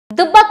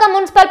Dubbaka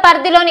municipal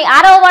పరిధిలోని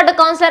 6వ ward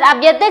councillor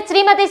అభ్యర్థి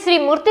శ్రీమతి శ్రీ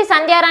మూర్తి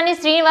సంధ్యారాణి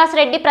శ్రీనివాస్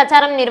రెడ్డి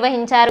ప్రచారం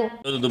నిర్వహించారు.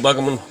 దుబ్బాక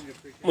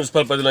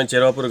మున్సిపల్ పరిధిలోని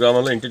చేరాపూర్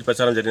గ్రామంలో ఇంటి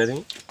ప్రచారం జరిగినది.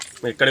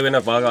 ఎక్కడ పోయినా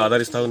బాగా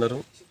ఆదరిస్తూ ఉన్నారు.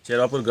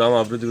 చేరాపూర్ గ్రామ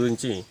అభివృద్ధి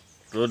గురించి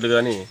రోడ్లు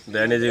కానీ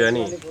డ్రైనేజీ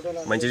కానీ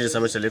మంచినీటి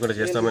సమస్య లేకుండా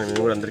చేస్తామని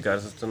మేము కూడా అందరికీ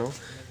ఆశిస్తున్నాం.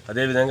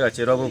 అదేవిధంగా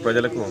చేరాపూర్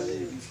ప్రజలకు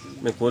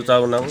మేము కోరుతూ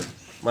ఉన్నాము.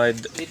 మా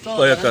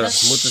యొక్క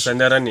మూర్తి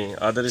సంధ్యారాన్ని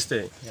ఆదరిస్తే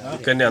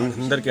ఇక్కడిని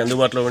అందరికీ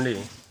అందుబాటులో ఉండి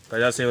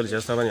ప్రజాసేవలు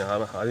చేస్తామని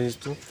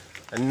ఆదేశిస్తూ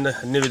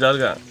అన్ని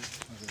విధాలుగా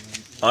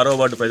 6వ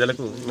వార్డు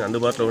ప్రజలకు మేము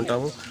అందుబాటులో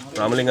ఉంటాము.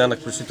 రామలింగాన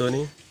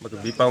కృషితోని మాకు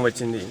బీపాం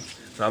వచ్చింది.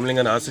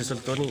 రామలింగాన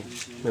ఆశీస్సులతోని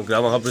మేము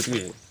గ్రామ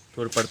అభివృద్ధికి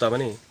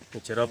తోడ్పడతామని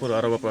చేరాపూర్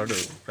 6వ వార్డు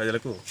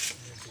ప్రజలకు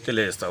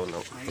తెలియజేస్తూ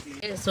ఉన్నాం.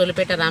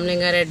 సోలిపేట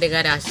రామలింగారెడ్డి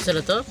గారి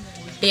ఆశీస్సులతో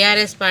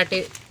టీఆర్ఎస్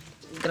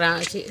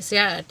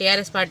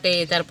పార్టీ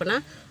తరఫున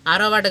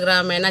 6వ వార్డు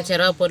గ్రామమైన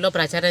చెరవపూర్లో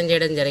ప్రచారం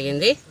చేయడం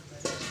జరిగింది.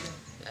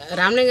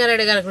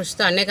 రామలింగారెడ్డి గారి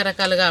కృషితో అనేక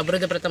రకాలుగా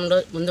అభివృద్ధి పథంలో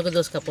ముందుకు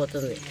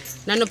దూసుకుపోతుంది.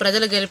 నన్ను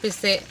ప్రజలు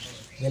గెలిపిస్తే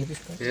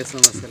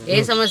ఏ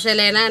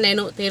సమస్యలైనా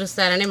నేను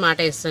తీరుస్తానని మాట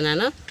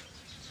ఇస్తున్నాను.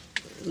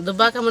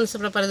 దుబ్బాక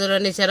మున్సిపల్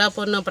పరిధిలోని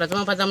చెరవపూర్ను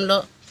ప్రథమ పదంలో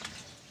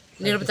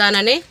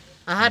నిలుపుతానని,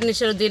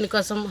 అహర్నిశలు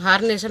దీనికోసం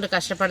అహర్నిశలు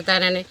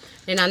కష్టపడతానని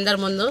నేను అందరి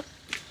ముందు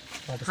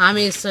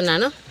హామీ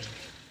ఇస్తున్నాను.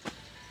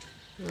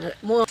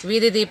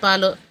 వీధి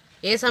దీపాలు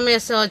ఏ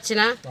సమస్య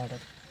వచ్చినా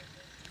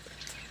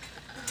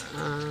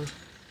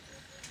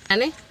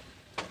అని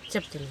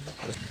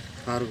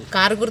చెప్తున్నాను.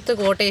 కారు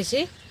గుర్తుకు ఓటేసి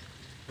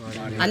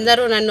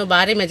అందరూ నన్ను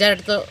భారీ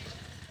మెజారిటీతో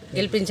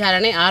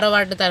గెలిపించాలని 6వ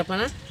వార్డు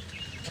తరఫున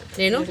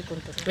నేను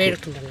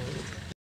వేడుకుంటున్నాను.